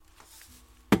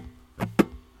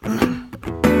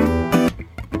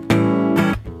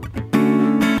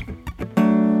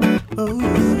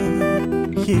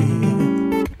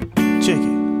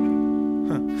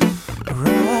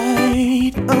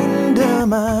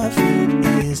my feet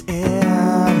is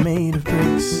air made of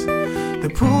bricks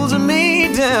that pulls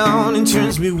me down and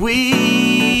turns me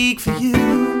weak for you.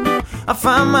 I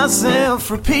find myself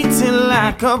repeating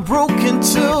like a broken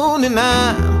tune, and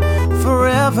I'm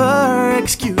forever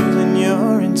excusing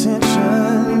your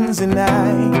intentions, and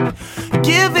I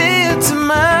give in to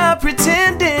my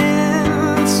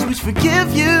pretendings, which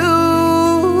forgive you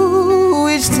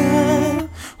each time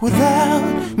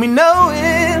without me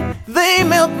knowing they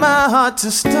melt my heart to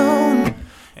stone.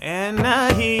 And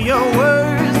I hear your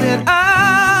words that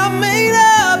I made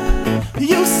up.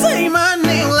 You say my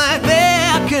name like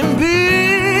there can be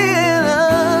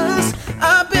us.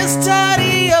 I best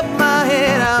tidy up my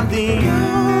head. I'm the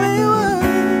only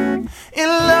one in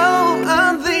love.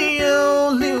 I'm the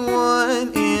only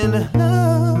one in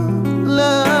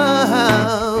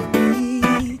love.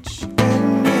 Each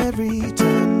and every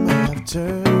time I've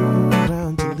turned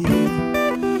around to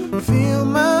leave, feel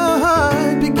my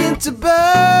heart begin to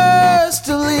burst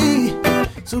to leave.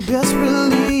 So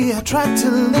desperately I tried to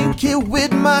link it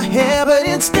with my hair, but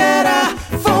instead I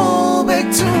fall back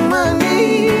to my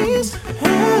knees.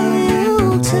 How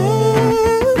you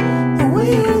tell the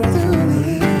way through me,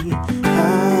 I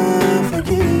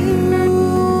forgive you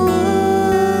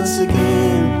once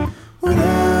again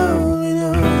without me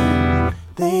knowing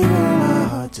they burn my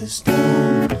heart to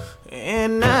stone.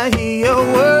 And I hear your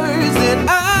words that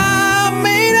I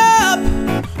made up.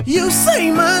 You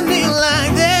say my name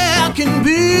like there can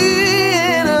be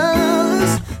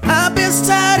us. I best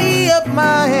tidy up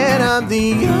my head. I'm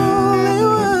the only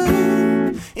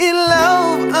one in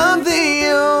love. I'm the